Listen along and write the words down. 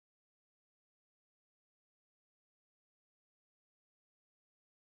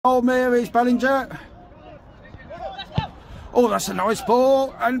Oh, Mary's Bellinger. Oh, that's a nice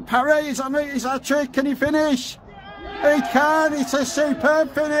ball. And Parry, is that trick? Can he finish? He can. It's a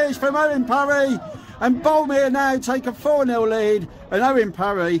superb finish from Owen Parry. And Bolmere now take a 4-0 lead. And Owen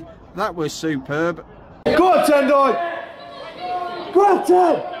Parry, that was superb. Go on, Tendai! Go on,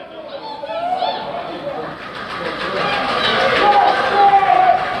 Ten!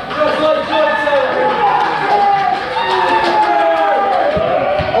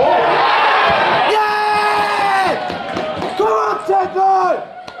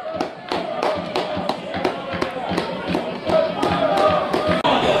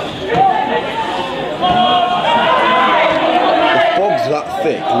 That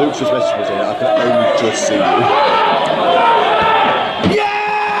thick, Luke's just messaged me saying I can only just see you.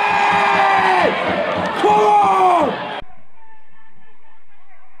 Yeah! Come on!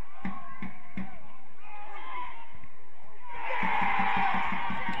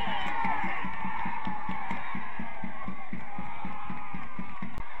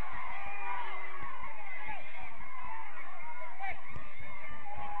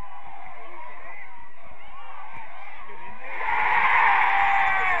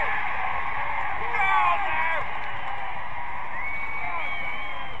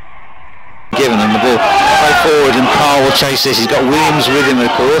 Given him the ball right forward, and Carl will chase this. He's got Williams with him, of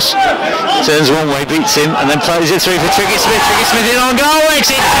course. Turns one way, beats him, and then plays it through for Trigger Smith. Trigger Smith in on goal,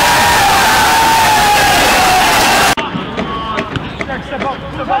 exit.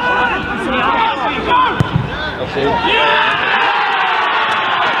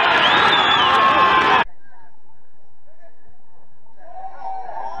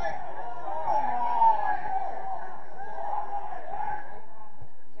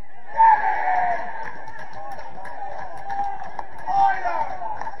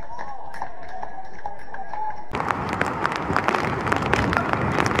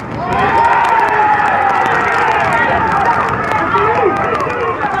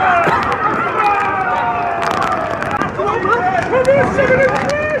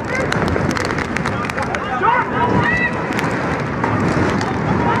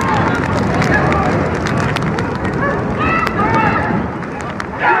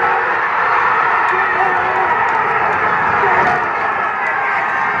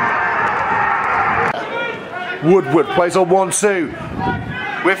 Woodward plays on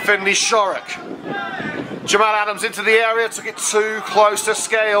 1-2 with Finley Shorrock. Jamal Adams into the area, took it too close to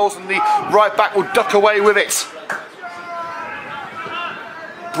Scales, and the right back will duck away with it.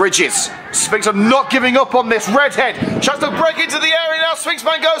 Bridges. Spinks are not giving up on this. Redhead tries to break into the area now.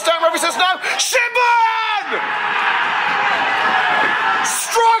 Spinksman goes down. Referee says no. Shimon!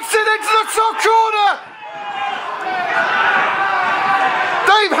 Strikes it into the top corner.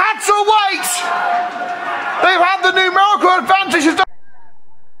 They've had to wait. They've had the numerical advantage.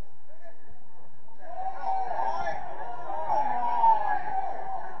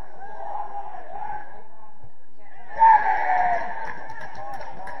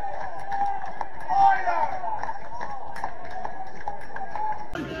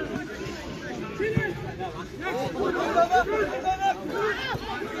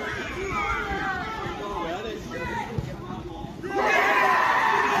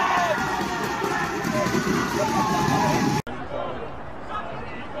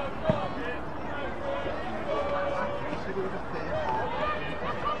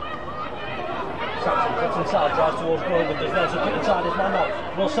 Saxon inside, drives towards Grogan, does Nelson put inside his man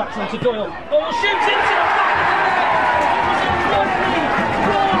up. Will Saxon to Doyle. Doyle shoots into the back of the net.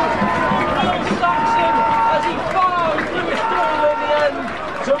 Will Saxon as he found Lewis Doyle in the end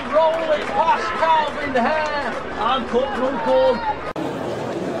to roll it past Calvin Hare and cut through goal.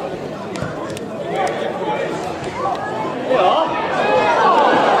 Yeah.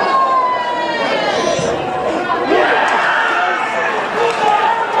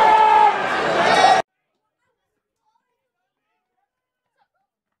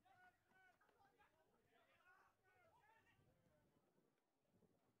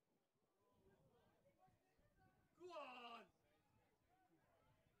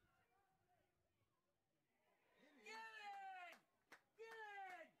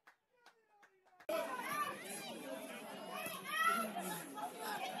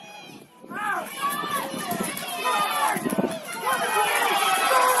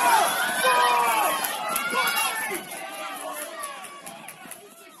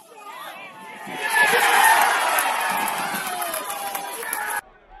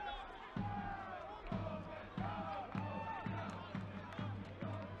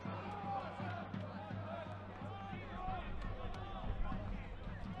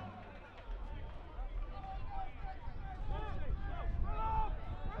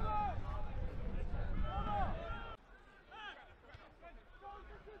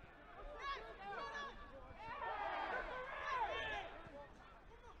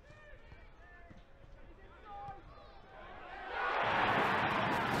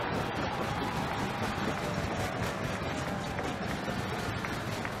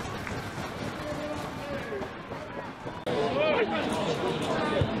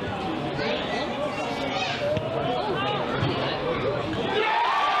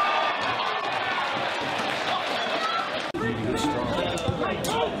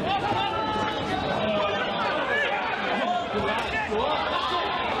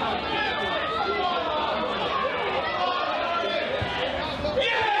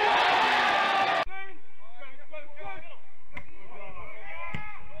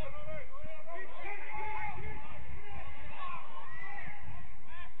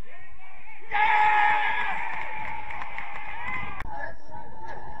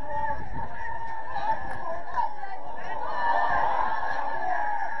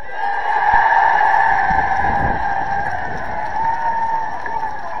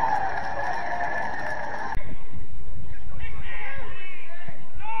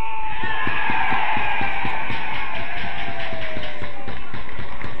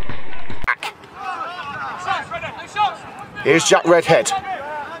 Here's Jack Redhead.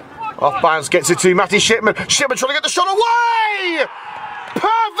 Off bounds, gets it to Matty Shipman. Shipman trying to get the shot away!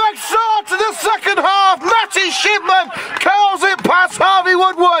 Perfect start to the second half. Matty Shipman curls it past Harvey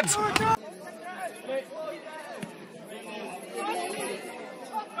Woodward.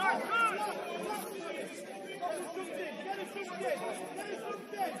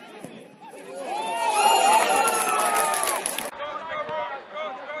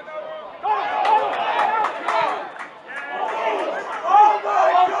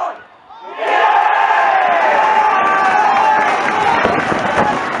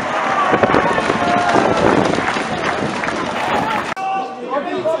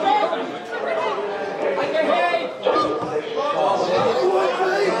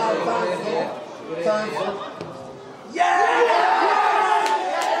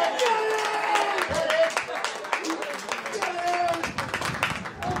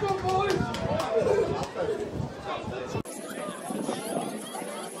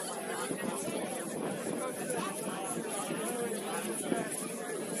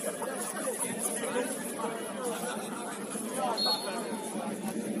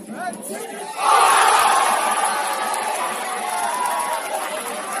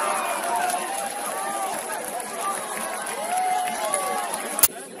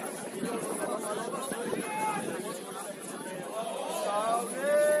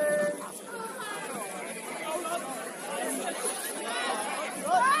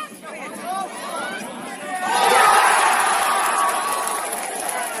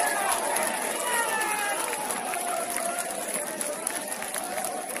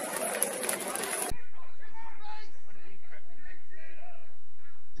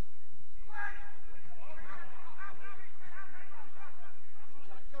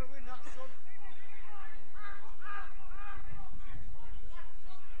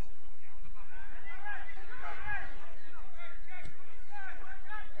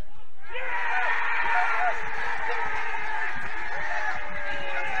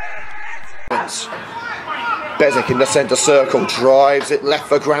 Bezic in the centre circle, drives it left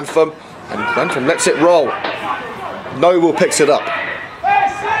for Grantham, and Grantham lets it roll. Noble picks it up.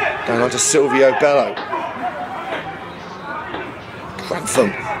 Going on to Silvio Bello.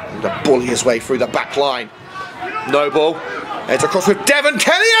 Grantham to bully his way through the back line. Noble heads across with Devon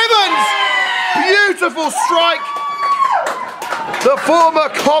Kelly Evans! Beautiful strike! The former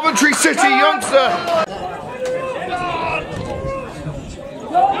Coventry City youngster.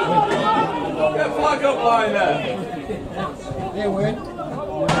 Get flag up line there. They win.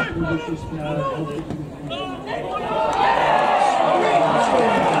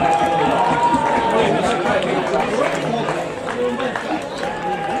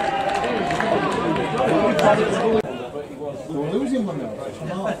 We're losing one now.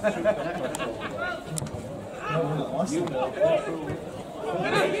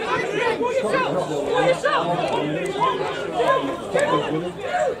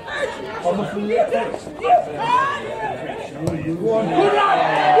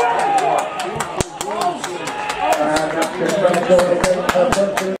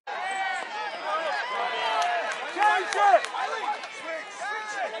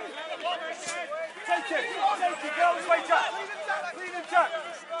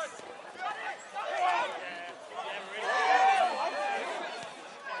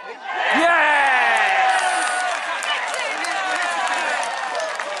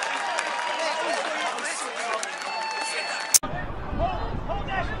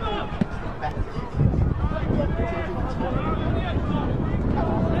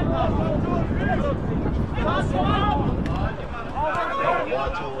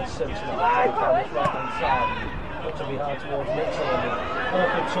 To be hard towards Mitchell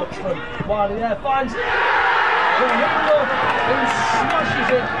and touch from Wiley there, finds Fernando who smashes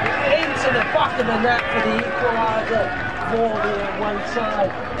it into the back of the net for the equaliser for the one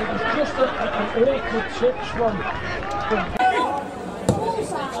side. It was just an awkward touch from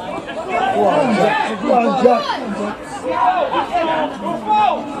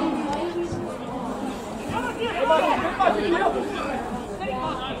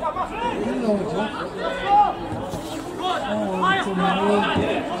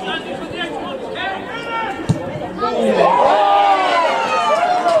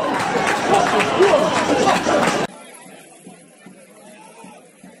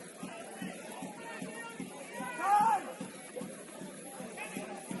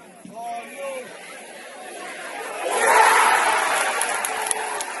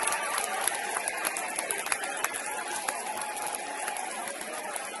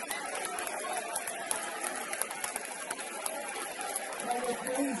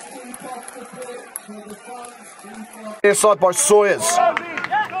Please keep off the pitch for the fans, keep off Inside by Sawyers.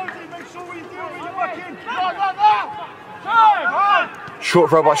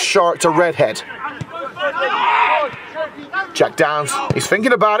 Short throw by Shark to Redhead. Jack Downs, he's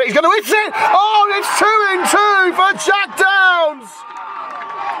thinking about it, he's going to hit it! Oh, it's 2 in 2 for Jack Downs!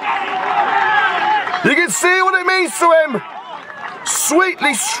 You can see what it means to him.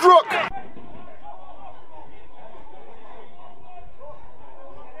 Sweetly struck.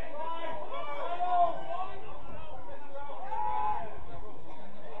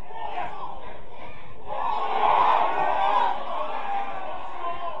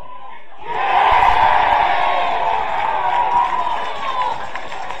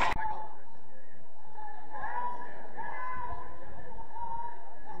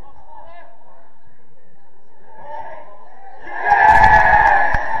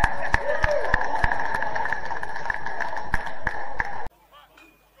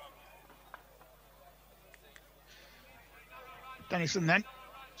 Dennison then.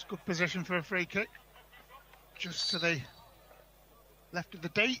 It's good position for a free kick. Just to the left of the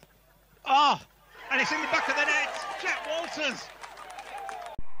D. Oh! And it's in the back of the net. Jack Walters.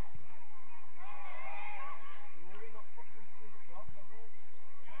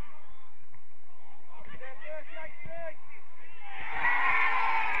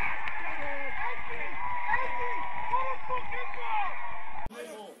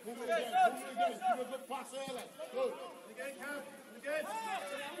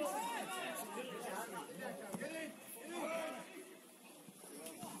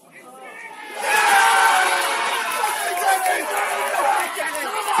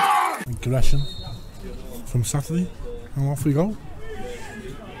 Aggression from Saturday, and off we go.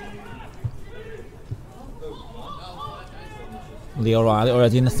 Leo Riley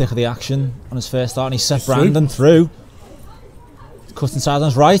already in the thick of the action on his first start, and he set Brandon through. Cut inside on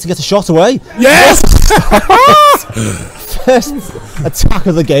his right to get the shot away. Yes! First attack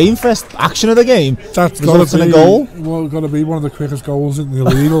of the game, first action of the game. That's got to be a goal. Well, got to be one of the quickest goals in the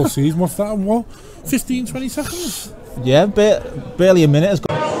league all season. What's that? What? 15, 20 seconds? Yeah, barely a minute has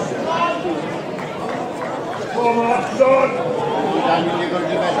gone.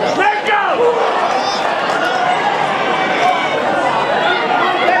 Let go!